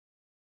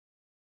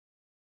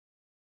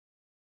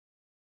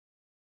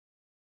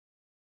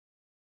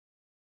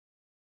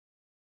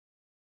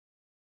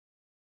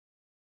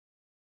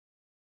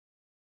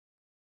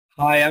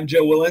Hi, I'm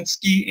Joe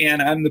Walensky,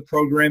 and I'm the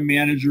program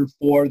manager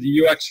for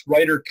the UX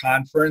Writer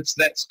Conference.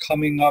 That's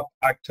coming up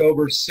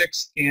October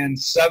 6th and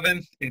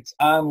 7th. It's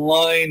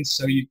online,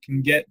 so you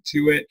can get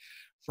to it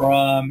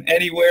from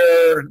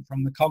anywhere,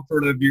 from the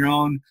comfort of your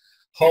own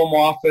home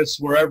office,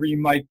 wherever you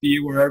might be,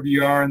 wherever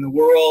you are in the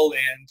world.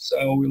 And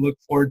so we look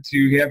forward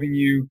to having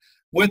you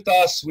with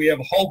us. We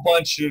have a whole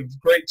bunch of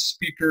great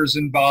speakers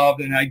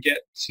involved, and I get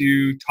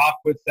to talk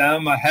with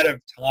them ahead of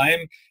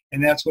time.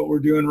 And that's what we're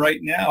doing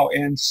right now.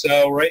 And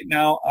so right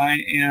now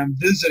I am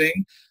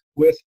visiting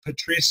with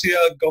Patricia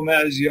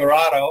Gómez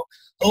Jurado.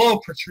 Hello,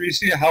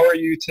 Patricia. How are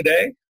you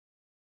today?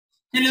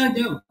 Hello,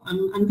 Joe.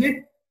 I'm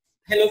good.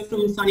 Hello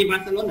from sunny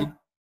Barcelona.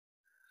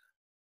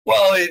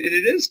 Well, it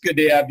is good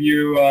to have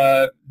you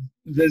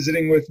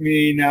visiting with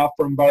me now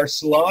from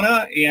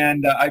Barcelona,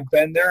 and I've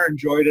been there,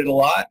 enjoyed it a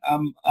lot.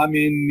 I'm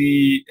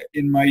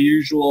in my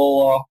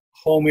usual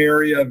home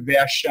area of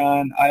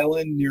Vashon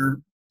Island near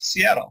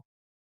Seattle.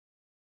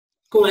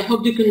 Cool. I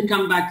hope you can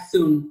come back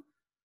soon.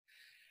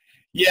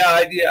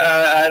 Yeah,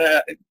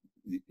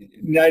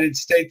 United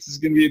States is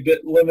going to be a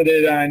bit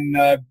limited on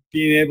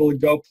being able to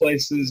go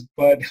places,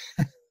 but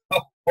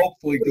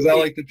hopefully, because I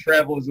like to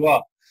travel as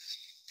well.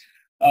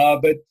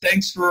 But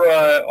thanks for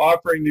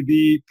offering to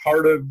be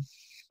part of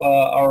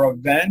our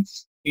event,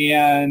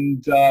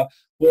 and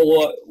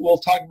we'll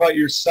talk about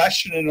your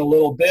session in a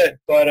little bit.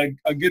 But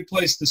a good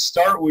place to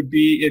start would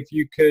be if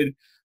you could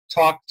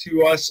talk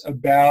to us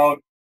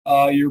about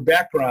your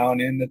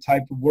background and the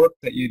type of work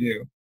that you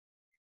do.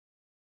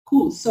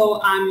 Cool.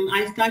 So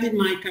I started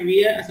my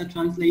career as a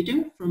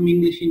translator from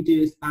English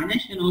into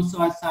Spanish, and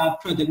also as a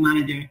project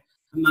manager.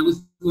 I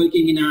was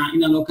working in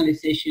a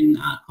localization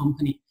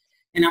company.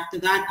 And after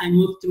that, I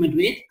moved to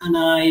Madrid, and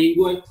I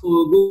worked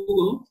for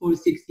Google for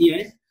 6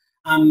 years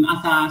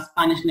as a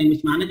Spanish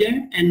language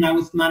manager, and I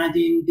was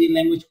managing the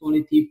language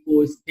quality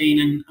for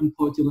Spain and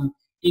Portugal,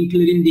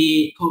 including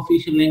the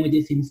co-official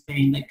languages in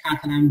Spain, like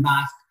Catalan,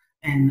 Basque,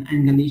 and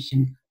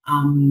Galician.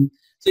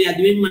 So yeah,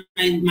 during my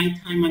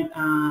time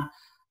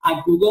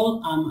at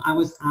Google, I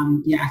was,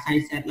 as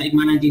I said, like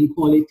managing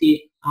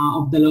quality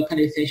of the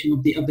localization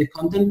of the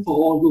content for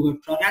all Google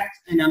products,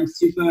 and I'm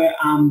super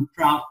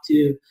proud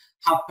to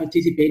have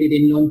participated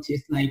in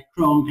launches like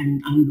Chrome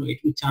and Android,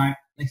 which are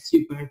like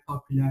super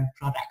popular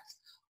products.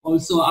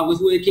 Also, I was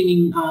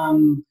working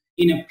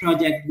in a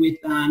project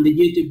with the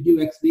YouTube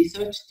UX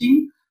research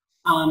team,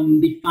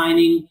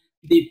 defining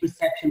the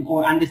perception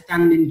or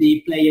understanding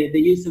the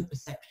user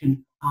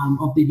perception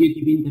of the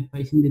YouTube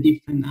interface in the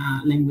different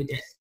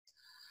languages.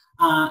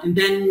 And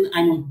then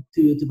I moved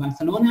to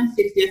Barcelona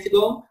 6 years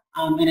ago,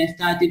 and I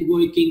started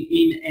working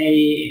in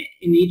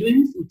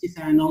eDreams, which is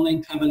an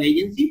online travel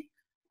agency,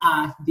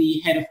 as the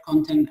head of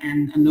content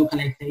and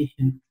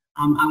localization.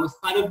 I was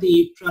part of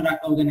the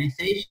product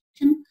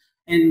organization,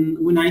 and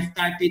when I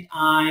started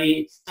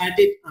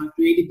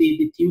created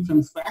the team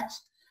from scratch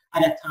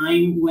at a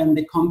time when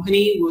the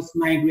company was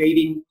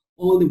migrating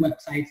all the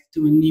websites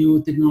to a new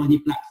technology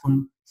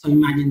platform. So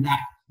imagine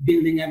that,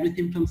 building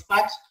everything from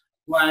scratch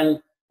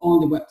while all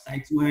the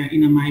websites were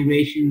in a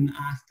migration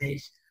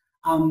stage.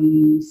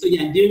 So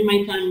yeah, during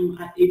my time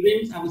at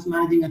eDreams, I was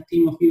managing a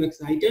team of UX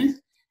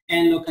writers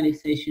and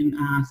localization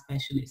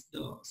specialists.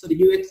 So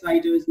the UX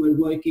writers were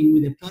working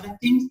with the product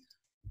teams,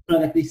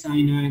 product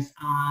designers,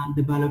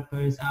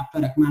 developers,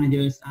 product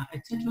managers,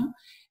 etc.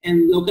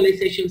 And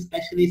localization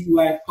specialists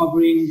were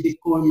covering the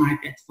core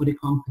markets for the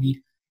company: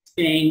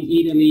 Spain,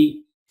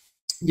 Italy,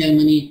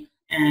 Germany,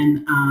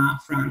 and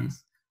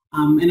France.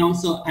 And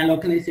also a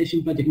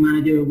localization project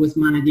manager was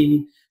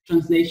managing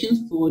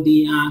translations for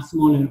the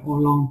smaller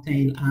or long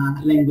tail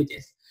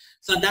languages.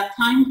 So at that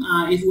time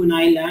is when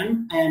I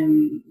learned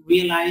and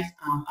realized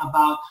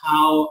about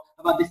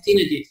the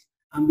synergies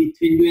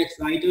between UX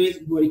writers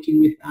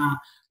working with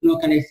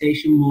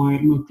localization more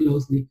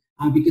closely,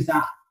 because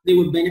they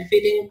were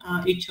benefiting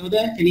each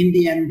other, and in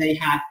the end they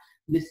had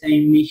the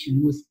same mission,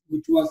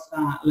 which was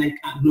like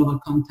global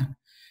content.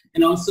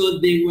 And also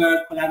they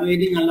were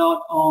collaborating a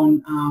lot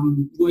on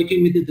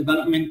working with the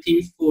development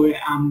teams for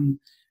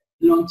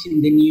launching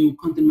the new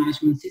content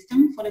management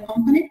system for the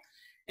company.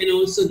 And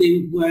also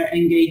they were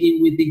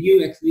engaging with the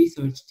UX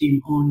research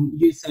team on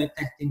user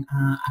testing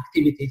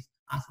activities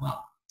as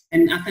well.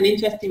 And as an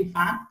interesting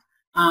fact,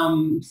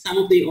 most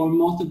of the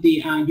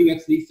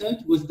UX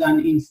research was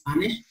done in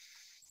Spanish.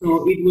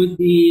 So it was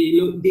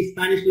the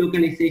Spanish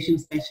localization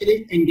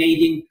specialist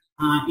engaging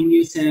in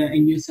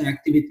user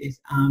activities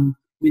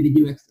with the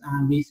UX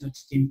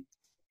research team.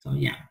 So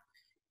yeah.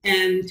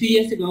 And 2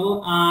 years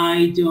ago,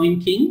 I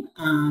joined King,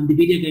 the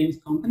video games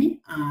company,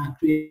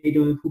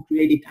 creator who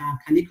created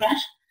Candy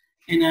Crush.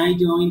 And I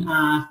joined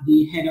as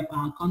the head of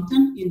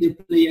content in the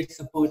player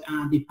support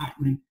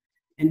department.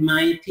 And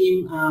my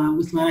team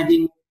was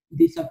managing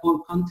the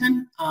support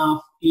content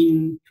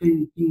in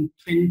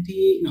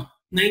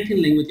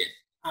 19 languages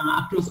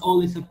across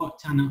all the support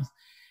channels.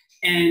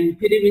 And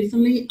pretty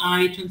recently,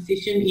 I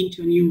transitioned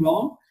into a new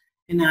role,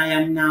 and I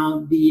am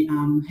now the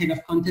head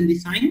of content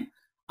design.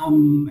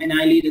 And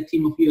I lead a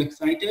team of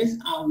UX writers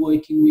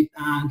working with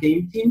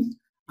game teams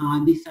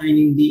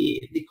designing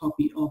the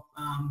copy of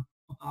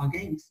our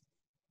games.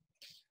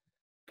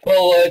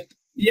 Well,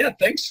 yeah,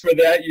 thanks for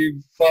that.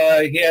 You've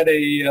had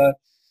a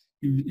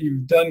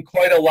you've done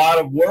quite a lot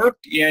of work,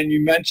 and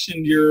you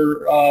mentioned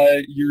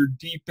your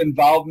deep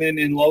involvement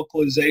in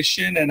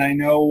localization, and I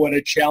know what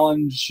a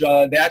challenge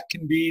that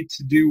can be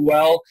to do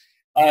well.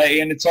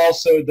 And it's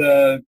also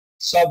the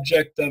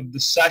subject of the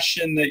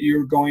session that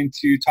you're going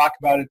to talk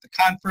about at the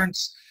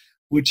conference,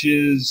 which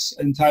is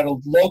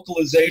entitled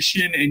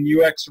Localization and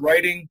UX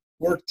Writing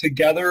Work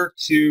Together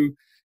to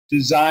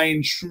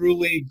Design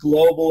Truly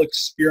Global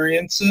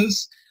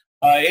Experiences.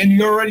 And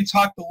you already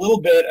talked a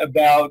little bit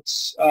about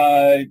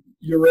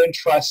your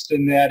interest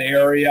in that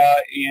area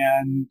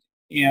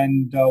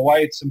and why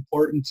it's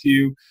important to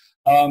you.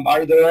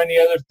 Are there any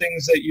other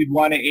things that you'd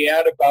want to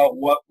add about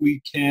what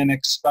we can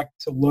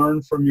expect to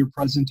learn from your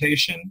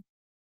presentation?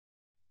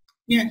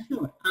 Yeah,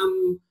 sure.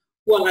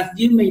 Well, as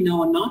you may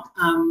know or not,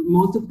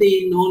 most of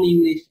the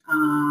non-English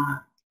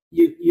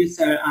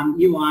user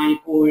UI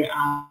or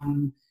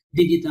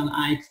digital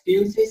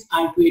experiences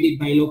are created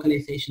by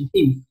localization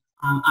teams,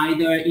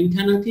 either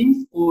internal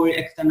teams or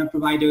external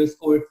providers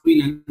or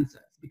freelancers,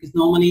 because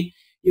normally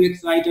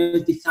UX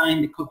writers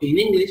design the copy in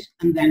English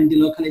and then the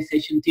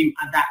localization team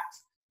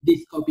adapts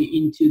this copy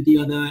into the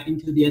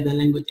other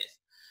languages.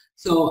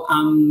 So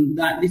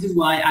this is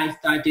why I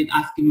started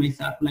asking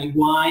myself, like,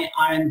 why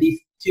aren't these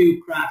two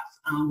crafts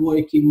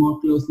working more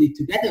closely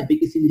together?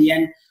 Because in the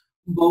end,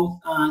 both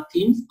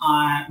teams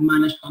are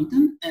manage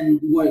content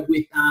and work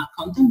with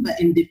content, but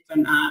in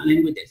different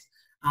languages.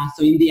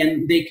 So in the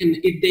end, they can,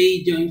 if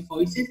they join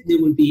forces, they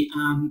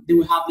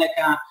will have like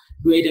a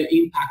greater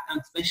impact,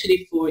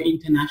 especially for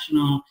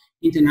international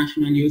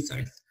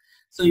users.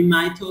 So in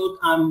my talk,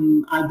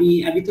 I'll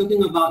be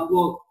talking about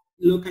what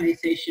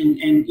localization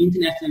and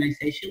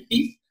internationalization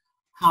is,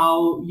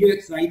 how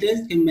UX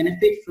writers can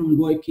benefit from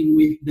working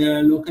with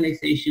the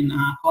localization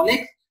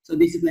colleagues. So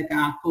this is like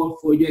a call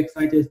for UX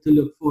writers to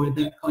look for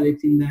the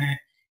colleagues in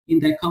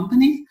their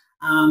companies,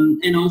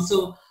 and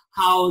also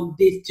how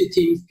these two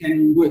teams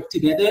can work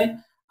together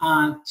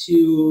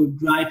to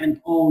drive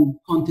and own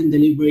content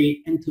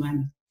delivery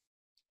end-to-end.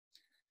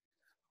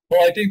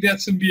 Well, I think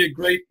that's going to be a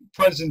great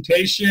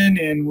presentation,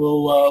 and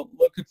we'll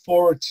look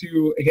forward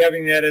to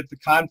having that at the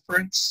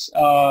conference.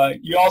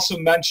 You also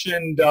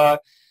mentioned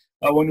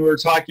when we were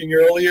talking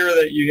earlier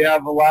that you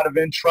have a lot of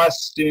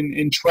interest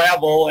in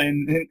travel,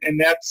 and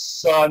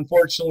that's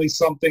unfortunately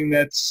something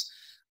that's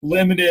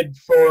limited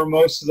for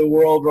most of the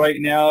world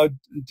right now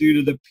due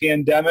to the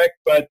pandemic.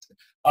 But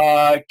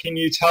can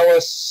you tell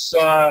us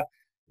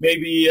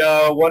maybe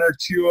one or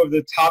two of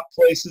the top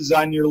places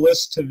on your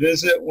list to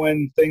visit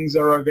when things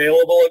are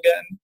available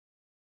again?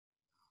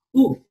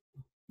 Oh,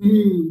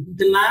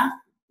 the last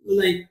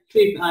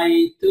trip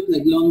I took,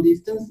 like long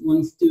distance,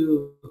 was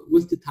to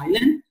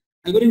Thailand.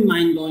 I wouldn't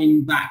mind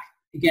going back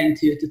again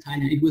to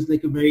Thailand. It was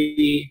like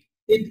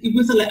it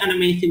was like an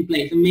amazing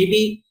place. And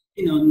maybe,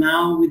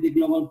 now with the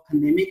global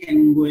pandemic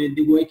and with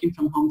the working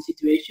from home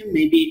situation,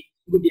 maybe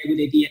it would be a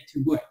good idea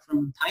to work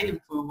from Thailand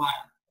for a while.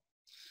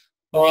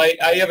 Well,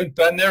 I haven't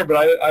been there, but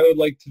I would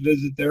like to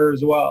visit there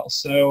as well.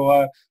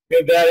 So we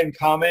have that in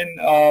common.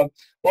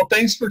 Well,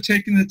 thanks for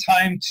taking the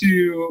time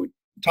to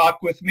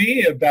talk with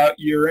me about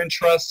your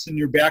interests and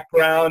your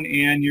background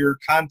and your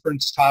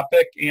conference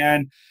topic.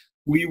 And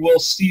we will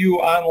see you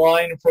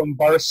online from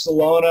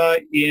Barcelona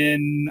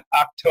in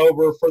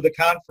October for the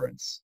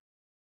conference.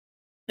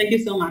 Thank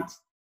you so much.